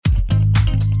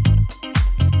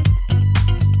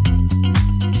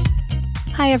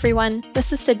Hi everyone,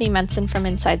 this is Sydney Menson from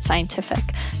Inside Scientific,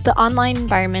 the online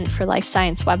environment for life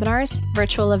science webinars,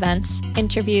 virtual events,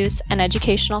 interviews, and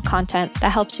educational content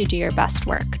that helps you do your best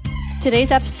work. Today's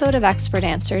episode of Expert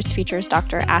Answers features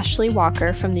Dr. Ashley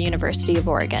Walker from the University of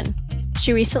Oregon.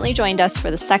 She recently joined us for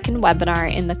the second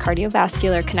webinar in the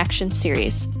Cardiovascular Connection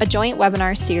series, a joint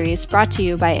webinar series brought to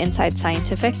you by Inside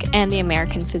Scientific and the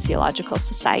American Physiological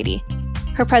Society.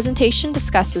 Her presentation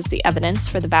discusses the evidence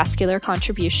for the vascular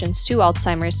contributions to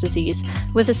Alzheimer's disease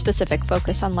with a specific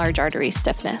focus on large artery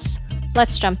stiffness.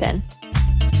 Let's jump in.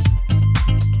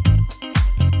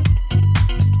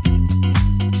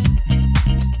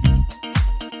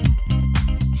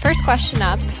 First question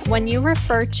up, when you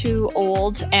refer to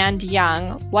old and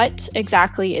young, what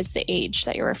exactly is the age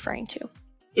that you're referring to?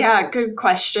 Yeah, good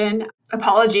question.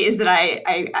 Apologies that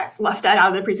I left that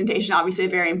out of the presentation, obviously a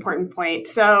very important point.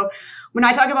 So when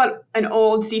I talk about an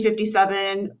old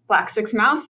C57 Black 6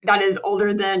 mouse, that is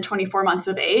older than 24 months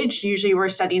of age. Usually we're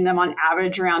studying them on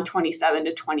average around 27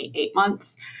 to 28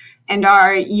 months. And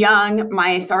our young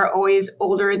mice are always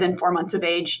older than 4 months of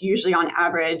age, usually on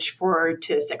average 4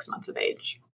 to 6 months of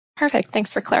age. Perfect.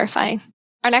 Thanks for clarifying.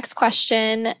 Our next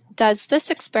question, does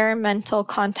this experimental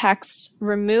context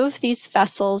remove these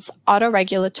vessels'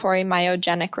 autoregulatory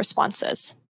myogenic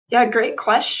responses? Yeah, great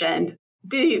question.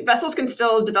 The vessels can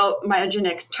still develop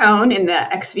myogenic tone in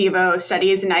the ex vivo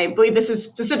studies, and I believe this is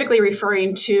specifically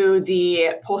referring to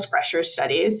the pulse pressure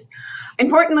studies.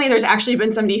 Importantly, there's actually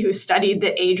been somebody who studied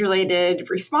the age-related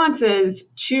responses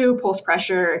to pulse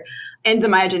pressure and the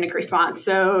myogenic response.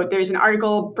 So there's an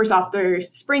article, first author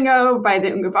Springo by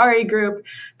the Ungavare group,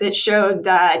 that showed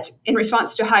that in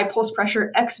response to high pulse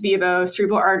pressure ex vivo,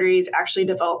 cerebral arteries actually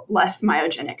develop less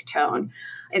myogenic tone.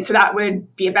 And so that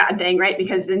would be a bad thing, right?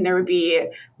 Because then there would be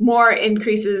more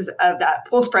increases of that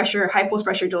pulse pressure, high pulse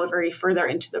pressure delivery further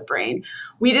into the brain.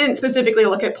 We didn't specifically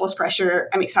look at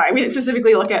we didn't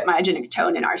specifically look at myogenic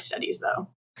tone in our studies, though.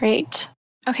 Great.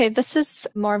 Okay, this is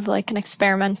more of like an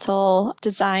experimental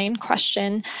design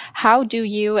question. How do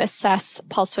you assess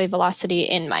pulse wave velocity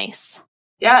in mice?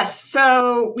 Yes,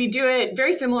 so we do it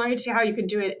very similar to how you could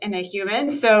do it in a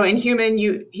human. So in humans,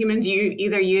 you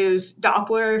either use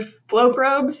Doppler flow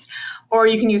probes or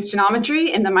you can use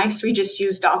tonometry. In the mice, we just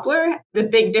use Doppler. The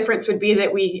big difference would be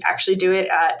that we actually do it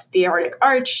at the aortic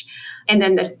arch and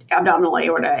then the abdominal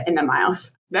aorta in the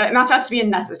mouse. The mouse has to be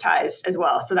anesthetized as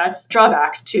well. So that's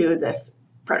drawback to this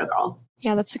protocol.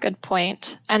 Yeah, that's a good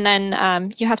point. And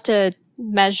then you have to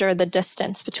measure the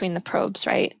distance between the probes,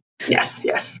 right?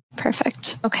 Yes.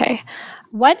 Perfect. Okay.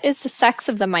 What is the sex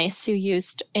of the mice you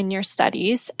used in your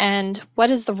studies, and what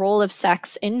is the role of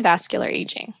sex in vascular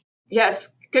aging? Yes,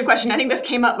 good question. I think this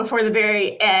came up before the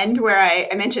very end where I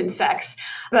mentioned sex.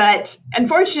 But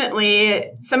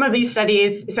unfortunately, some of these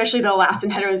studies, especially the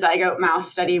elastin heterozygote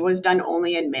mouse study, was done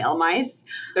only in male mice.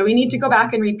 So we need to go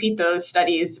back and repeat those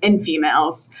studies in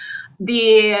females.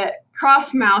 The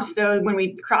cross mouse, though, when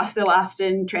we cross the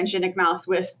elastin transgenic mouse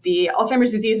with the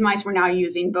Alzheimer's disease mice, we're now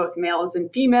using both males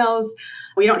and females.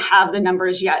 We don't have the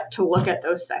numbers yet to look at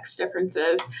those sex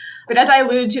differences. But as I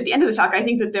alluded to at the end of the talk, I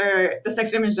think that the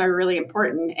sex differences are really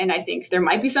important. And I think there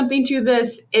might be something to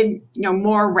this in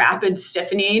more rapid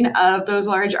stiffening of those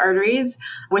large arteries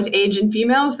with age in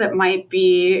females that might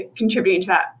be contributing to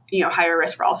that higher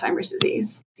risk for Alzheimer's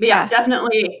disease. But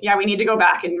definitely, we need to go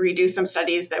back and redo some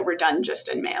studies that were done just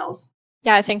in males.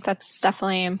 Yeah, I think that's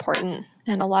definitely important.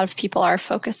 And a lot of people are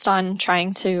focused on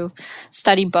trying to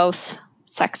study both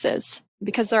sexes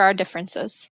because there are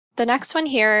differences. The next one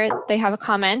here, they have a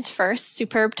comment first,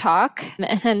 superb talk.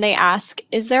 And then they ask,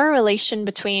 is there a relation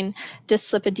between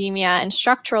dyslipidemia and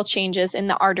structural changes in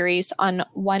the arteries on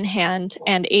one hand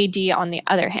and AD on the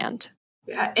other hand?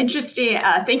 Yeah, interesting.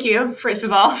 Thank you, first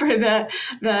of all, for the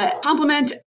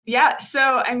compliment. Yeah,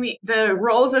 so the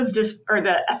roles of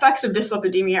the effects of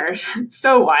dyslipidemia are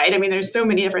so wide. There's so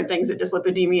many different things that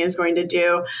dyslipidemia is going to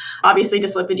do. Obviously,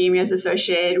 dyslipidemia is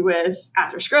associated with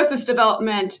atherosclerosis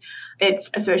development.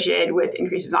 It's associated with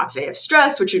increases in oxidative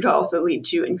stress, which would also lead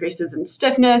to increases in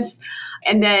stiffness.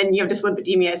 And then,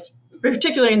 dyslipidemia,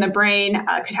 particularly in the brain,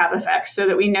 could have effects so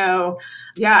that we know,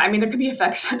 there could be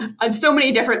effects on so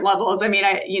many different levels.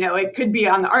 It could be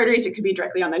on the arteries, it could be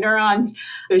directly on the neurons.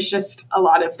 There's just a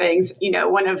lot of things.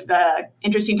 One of the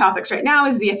interesting topics right now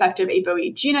is the effect of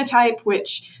ApoE genotype,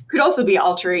 which could also be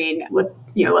altering,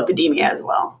 lipidemia as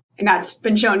well. And that's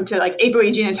been shown to,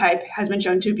 ApoE genotype has been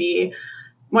shown to be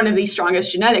one of the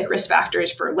strongest genetic risk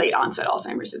factors for late onset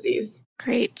Alzheimer's disease.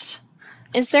 Great.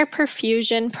 Is there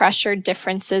perfusion pressure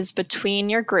differences between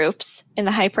your groups in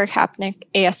the hypercapnic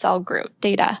ASL group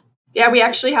data? Yeah, we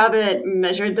actually haven't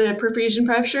measured the perfusion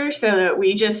pressure, so that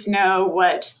we just know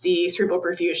what the cerebral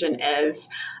perfusion is,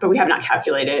 but we have not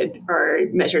calculated or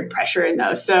measured pressure in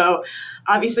those. So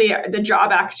obviously the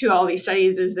drawback to all these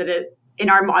studies is that in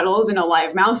our models in a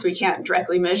live mouse, we can't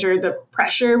directly measure the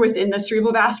pressure within the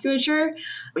cerebral vasculature.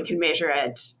 We can measure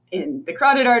it in the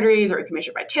carotid arteries, or we can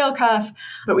measure it by tail cuff,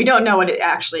 but we don't know what it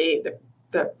actually,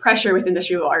 the pressure within the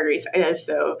cerebral arteries is.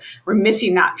 So we're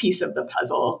missing that piece of the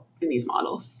puzzle in these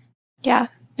models. Yeah,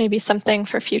 maybe something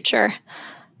for future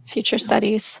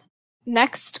studies.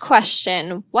 Next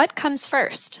question. What comes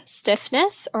first,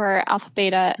 stiffness or alpha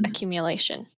beta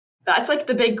accumulation? That's like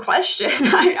the big question.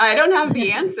 I don't have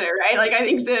the answer, right? Like, I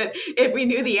think that if we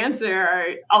knew the answer, our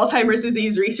Alzheimer's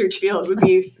disease research field would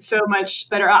be so much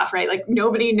better off, right? Like,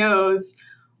 nobody knows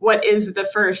what is the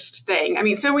first thing. I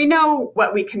mean, so we know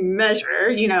what we can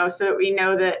measure, so we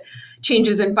know that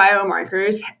changes in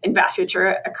biomarkers in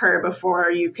vasculature occur before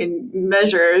you can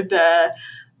measure the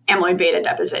amyloid beta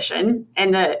deposition.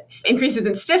 And the increases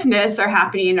in stiffness are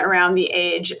happening around the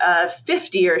age of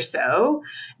 50 or so,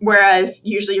 whereas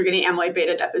usually you're getting amyloid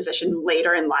beta deposition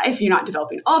later in life. You're not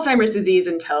developing Alzheimer's disease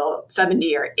until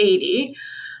 70 or 80.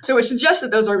 So which suggests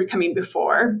that those are becoming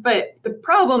before. But the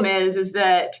problem is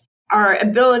that our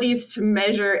abilities to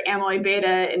measure amyloid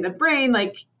beta in the brain,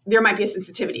 like, there might be a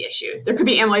sensitivity issue. There could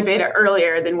be amyloid beta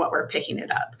earlier than what we're picking it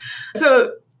up.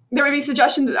 So there would be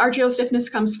suggestions that arterial stiffness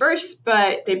comes first,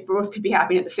 but they both could be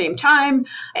happening at the same time.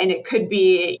 And it could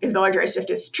be, is the arterial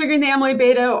stiffness triggering the amyloid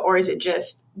beta, or is it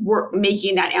just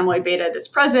making that amyloid beta that's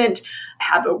present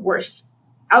have a worse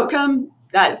outcome?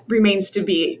 That remains to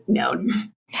be known.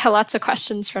 Yeah, lots of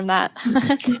questions from that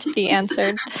to be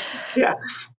answered. Yeah.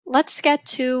 Let's get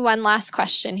to one last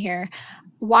question here.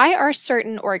 Why are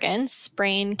certain organs,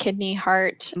 brain, kidney,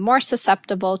 heart, more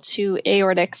susceptible to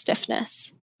aortic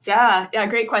stiffness? Yeah,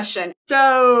 great question.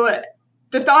 So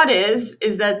the thought is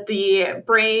that the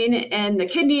brain and the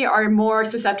kidney are more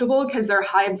susceptible because they're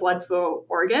high blood flow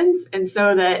organs. And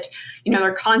so that,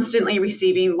 they're constantly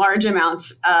receiving large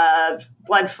amounts of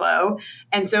blood flow.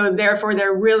 And so therefore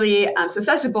they're really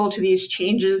susceptible to these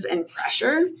changes in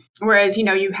pressure. Whereas,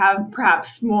 you have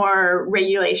perhaps more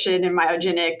regulation and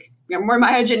more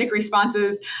myogenic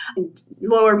responses, and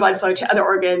lower blood flow to other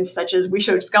organs, such as we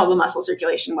showed skeletal muscle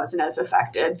circulation wasn't as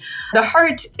affected. The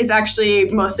heart is actually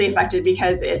mostly affected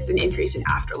because it's an increase in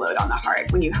afterload on the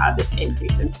heart when you have this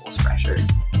increase in pulse pressure.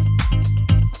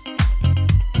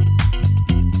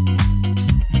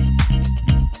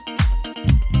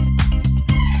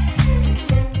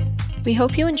 We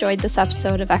hope you enjoyed this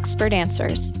episode of Expert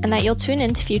Answers and that you'll tune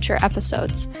in to future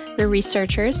episodes where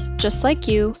researchers, just like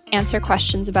you, answer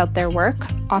questions about their work,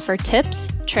 offer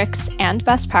tips, tricks, and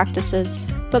best practices,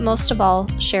 but most of all,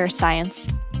 share science.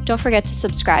 Don't forget to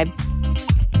subscribe.